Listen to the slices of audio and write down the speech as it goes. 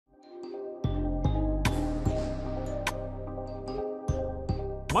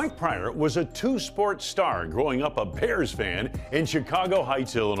Mike Pryor was a two-sport star growing up a Bears fan in Chicago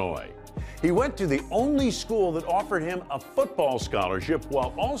Heights, Illinois. He went to the only school that offered him a football scholarship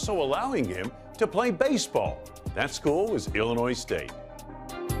while also allowing him to play baseball. That school was Illinois State.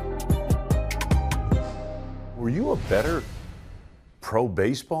 Were you a better pro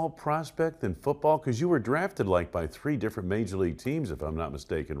baseball prospect than football? Because you were drafted like by 3 different major league teams, if I'm not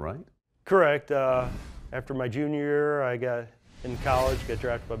mistaken, right? Correct. After my junior year, I got in college, got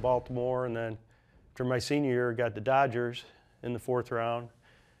drafted by Baltimore, and then after my senior year, got the Dodgers in the 4th round.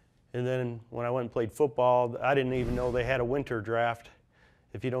 And then when I went and played football, I didn't even know they had a winter draft.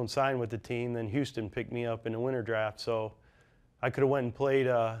 If you don't sign with the team, then Houston picked me up in the winter draft. So I could have went and played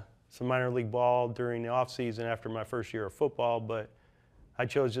some minor league ball during the off season after my first year of football, but I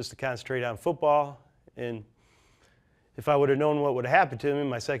chose just to concentrate on football. And if I would have known what would have happened to me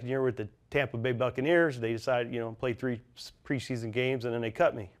my second year with the Tampa Bay Buccaneers, they decided, play 3 preseason games and then they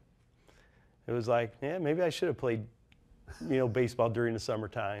cut me. It was like, yeah, maybe I should have played, baseball during the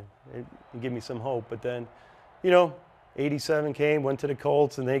summertime and give me some hope. But then, 87 came, went to the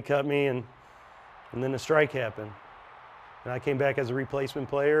Colts and they cut me, and then the strike happened. And I came back as a replacement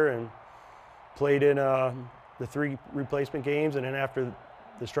player and played in the 3 replacement games, and then after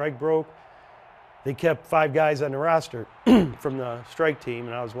the strike broke, they kept 5 guys on the roster from the strike team,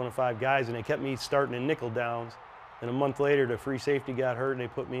 and I was one of 5 guys, and they kept me starting in nickel downs. And a month later, the free safety got hurt, and they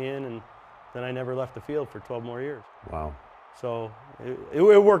put me in, and then I never left the field for 12 more years. Wow. So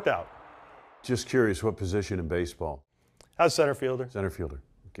it worked out. Just curious, what position in baseball? I was center fielder. Center fielder,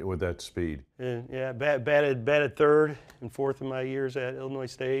 okay, with that speed. Yeah, batted 3rd and 4th in my years at Illinois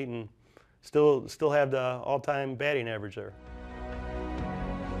State, and still have the all-time batting average there.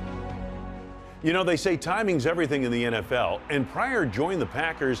 They say timing's everything in the NFL, and Pryor joined the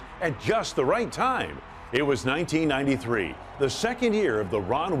Packers at just the right time. It was 1993, the second year of the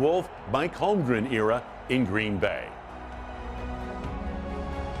Ron Wolf, Mike Holmgren era in Green Bay.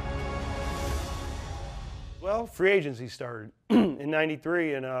 Well, free agency started in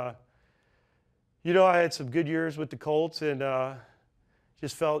 '93, and I had some good years with the Colts, and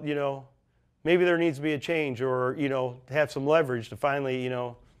just felt, maybe there needs to be a change, or have some leverage to finally,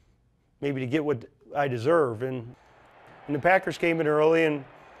 maybe to get what I deserve. And the Packers came in early, and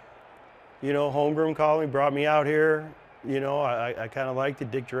Holmgren called me, brought me out here. I kind of liked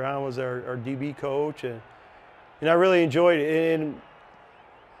it. Dick Duran was our DB coach, and I really enjoyed it. And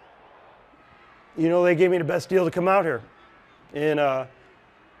they gave me the best deal to come out here, and I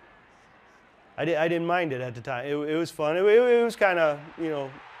didn't mind it at the time. It was fun. It was kind of a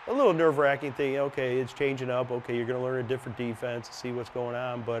little nerve-wracking thing. Okay, it's changing up. Okay, you're going to learn a different defense, see what's going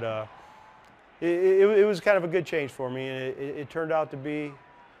on. But it was kind of a good change for me, and it turned out to be.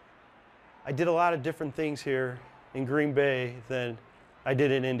 I did a lot of different things here in Green Bay than I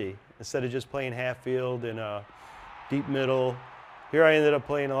did in Indy. Instead of just playing half field and deep middle, here I ended up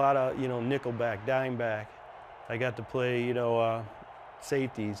playing a lot of nickel back, dime back. I got to play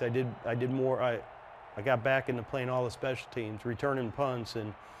safeties. I did more. I got back into playing all the special teams, returning punts,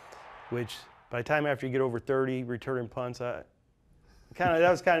 and which by the time after you get over 30 returning punts, that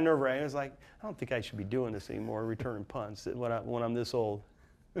was kind of nerve-wracking. I was like, I don't think I should be doing this anymore, returning punts when I'm this old.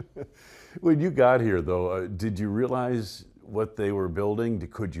 When you got here, though, did you realize what they were building?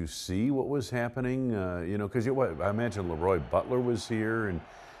 Could you see what was happening? Because I imagine Leroy Butler was here, and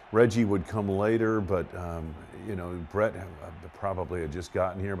Reggie would come later, but Brett probably had just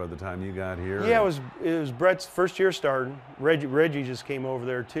gotten here by the time you got here. Yeah, it was Brett's first year starting. Reggie just came over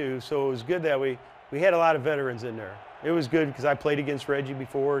there too, so it was good that we had a lot of veterans in there. It was good because I played against Reggie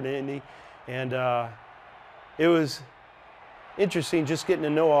before in Indy, and it was interesting just getting to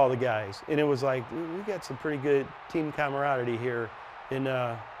know all the guys. And it was like, we got some pretty good team camaraderie here. And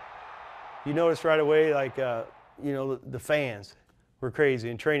you notice right away, like, the fans were crazy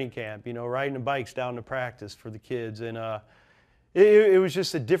in training camp, riding the bikes down to practice for the kids. And it was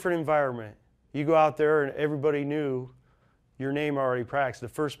just a different environment. You go out there and everybody knew your name already practiced. The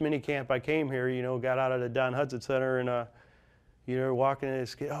first mini camp I came here, got out of the Don Hudson Center, and walking in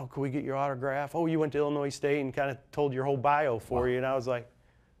this kid, oh, can we get your autograph? Oh, you went to Illinois State, and kind of told your whole bio for you. And I was like,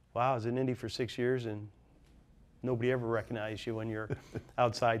 wow, I was in Indy for 6 years, and nobody ever recognized you when you're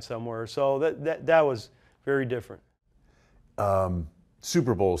outside somewhere. So that was very different.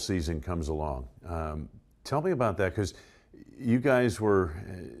 Super Bowl season comes along. Tell me about that, because you guys were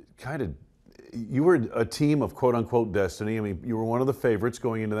you were a team of quote-unquote destiny. I mean, you were one of the favorites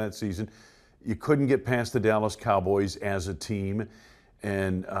going into that season. You couldn't get past the Dallas Cowboys as a team,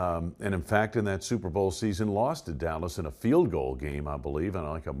 and in fact, in that Super Bowl season, lost to Dallas in a field goal game, I believe, on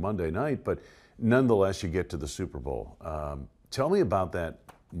like a Monday night. But nonetheless, you get to the Super Bowl. Tell me about that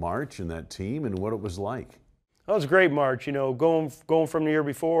march and that team and what it was like? That was a great march, you know, going from the year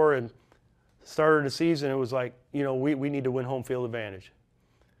before and started the season, it was like, you know, we need to win home field advantage.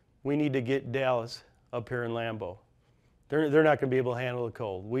 We need to get Dallas up here in Lambeau. They're not going to be able to handle the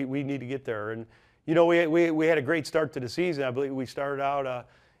cold. We need to get there. And, you know, we had a great start to the season. I believe we started out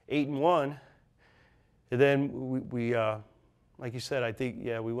 8-1. And then we like you said, I think,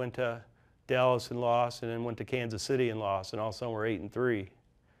 yeah, we went to Dallas and lost, and then went to Kansas City and lost, and all of a sudden we're 8-3.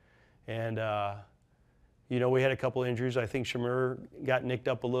 And, you know, we had a couple injuries. I think Shamir got nicked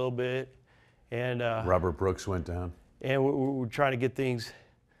up a little bit. And Robert Brooks went down. And we're trying to get things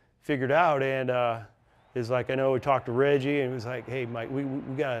figured out. And it's like, I know we talked to Reggie, and it was like, hey, Mike, we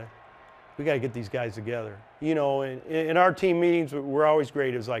gotta get these guys together. You know, and in our team meetings, we're always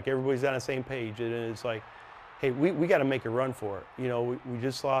great. It was like everybody's on the same page. And it's like, hey, we got to make a run for it. You know, we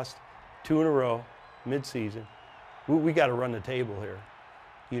just lost 2 in a row mid-season. We got to run the table here.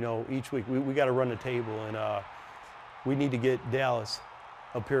 You know, each week we got to run the table, and we need to get Dallas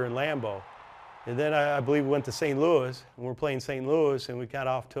up here in Lambeau. And then I believe we went to St. Louis, and we're playing St. Louis, and we got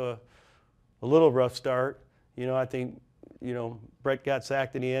off to a little rough start. You know, I think, you know, Brett got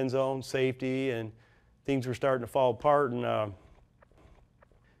sacked in the end zone, safety, and things were starting to fall apart. And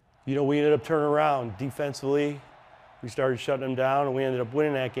you know, we ended up turning around defensively. We started shutting them down, and we ended up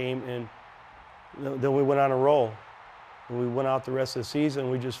winning that game. And then we went on a roll. And we went out the rest of the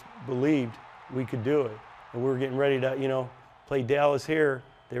season. We just believed we could do it. And we were getting ready to, you know, play Dallas here.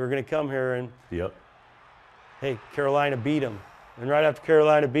 They were going to come here, and yep. Hey, Carolina beat them. And right after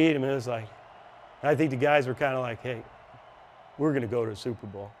Carolina beat them, it was like, I think the guys were kind of like, hey, we're going to go to the Super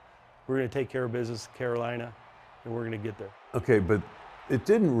Bowl. We're going to take care of business in Carolina, and we're going to get there. Okay, but it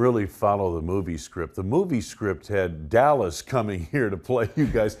didn't really follow the movie script. The movie script had Dallas coming here to play you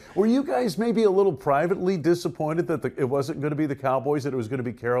guys. Were you guys maybe a little privately disappointed that it wasn't going to be the Cowboys, that it was going to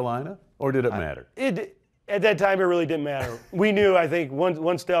be Carolina? Or did it matter? At that time, it really didn't matter. We knew, I think,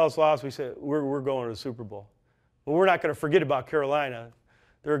 once Dallas lost, we said, we're going to the Super Bowl. But we're not going to forget about Carolina.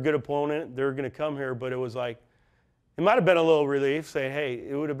 They're a good opponent. They're going to come here. But it was like, it might have been a little relief saying, hey,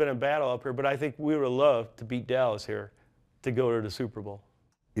 it would have been a battle up here. But I think we would have loved to beat Dallas here to go to the Super Bowl.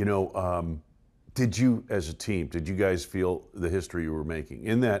 You know, did you, as a team, did you guys feel the history you were making?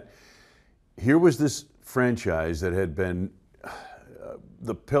 In that, here was this franchise that had been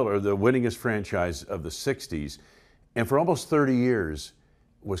the pillar, the winningest franchise of the 60s, and for almost 30 years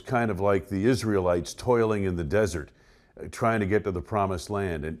was kind of like the Israelites toiling in the desert, trying to get to the promised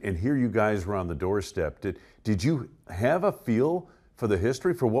land. And here you guys were on the doorstep. Did you have a feel for the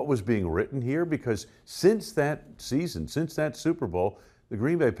history, for what was being written here? Because since that season, since that Super Bowl, the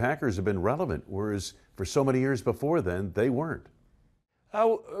Green Bay Packers have been relevant, whereas for so many years before then, they weren't.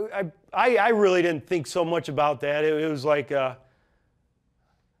 I really didn't think so much about that. It was like the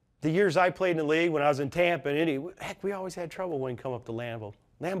years I played in the league, when I was in Tampa and Indy, heck, we always had trouble when you come up to Lambeau.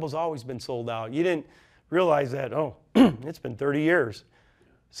 Lambeau's always been sold out. You didn't realize that, oh, it's been 30 years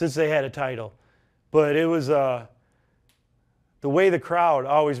since they had a title. But it was the way the crowd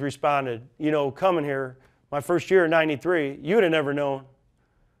always responded. You know, coming here, my first year in '93, you would have never known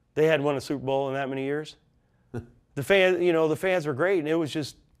they had won a Super Bowl in that many years. The fans were great, and it was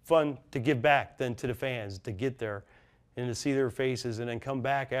just fun to give back then to the fans, to get there and to see their faces, and then come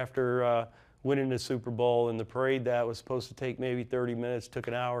back after winning the Super Bowl. And the parade that was supposed to take maybe 30 minutes took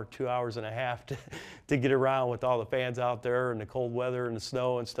an hour, 2 hours and a half to get around with all the fans out there and the cold weather and the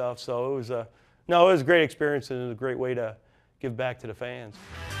snow and stuff. So it was it was a great experience, and it was a great way to give back to the fans.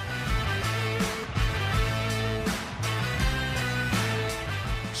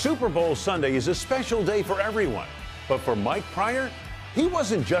 Super Bowl Sunday is a special day for everyone. But for Mike Pryor, he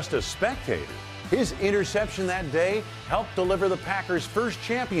wasn't just a spectator. His interception that day helped deliver the Packers' first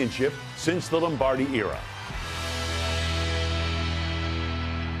championship since the Lombardi era.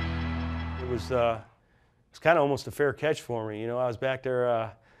 It was kind of almost a fair catch for me. You know, I was back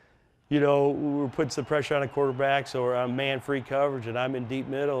there, we were putting some pressure on the quarterback, so we're on man-free coverage, and I'm in deep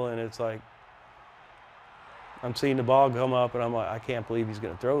middle, and it's like, I'm seeing the ball come up, and I'm like, I can't believe he's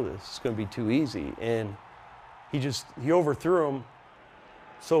going to throw this. It's going to be too easy. And he overthrew him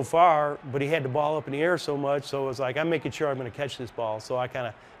so far, but he had the ball up in the air so much, so it was like, I'm making sure I'm going to catch this ball. So I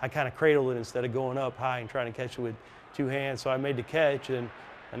kind of cradled it instead of going up high and trying to catch it with 2 hands. So I made the catch, and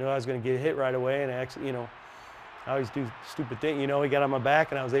I knew I was going to get hit right away. And actually, I always do stupid things. He got on my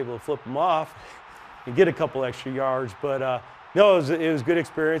back, and I was able to flip him off and get a couple extra yards. But no, it was a good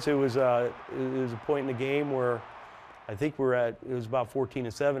experience. It was a point in the game where I think it was about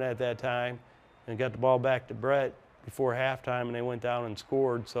 14-7 at that time, and got the ball back to Brett before halftime, and they went down and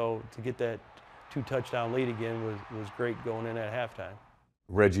scored. So to get that 2-touchdown lead again was great going in at halftime.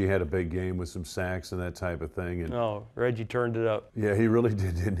 Reggie had a big game with some sacks and that type of thing. And No, Reggie turned it up. yeah, he really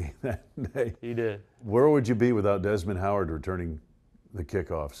did, didn't he, that day? He did. Where would you be without Desmond Howard returning the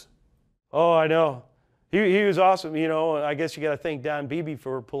kickoffs? Oh, I know. He was awesome. You know, I guess you got to thank Don Beebe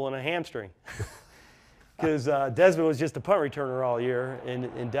for pulling a hamstring. Because Desmond was just a punt returner all year,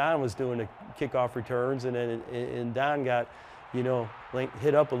 and Don was doing the kickoff returns, and Don got, you know,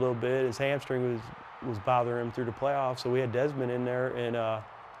 hit up a little bit. His hamstring was bothering him through the playoffs, so we had Desmond in there, and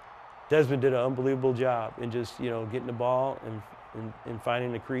Desmond did an unbelievable job in just, you know, getting the ball and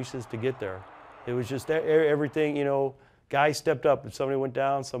finding the creases to get there. It was just everything, you know, guys stepped up. If somebody went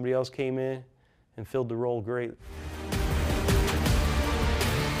down, somebody else came in and filled the role great.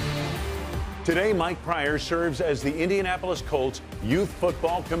 Today, Mike Pryor serves as the Indianapolis Colts Youth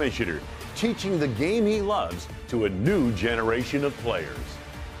Football Commissioner, teaching the game he loves to a new generation of players.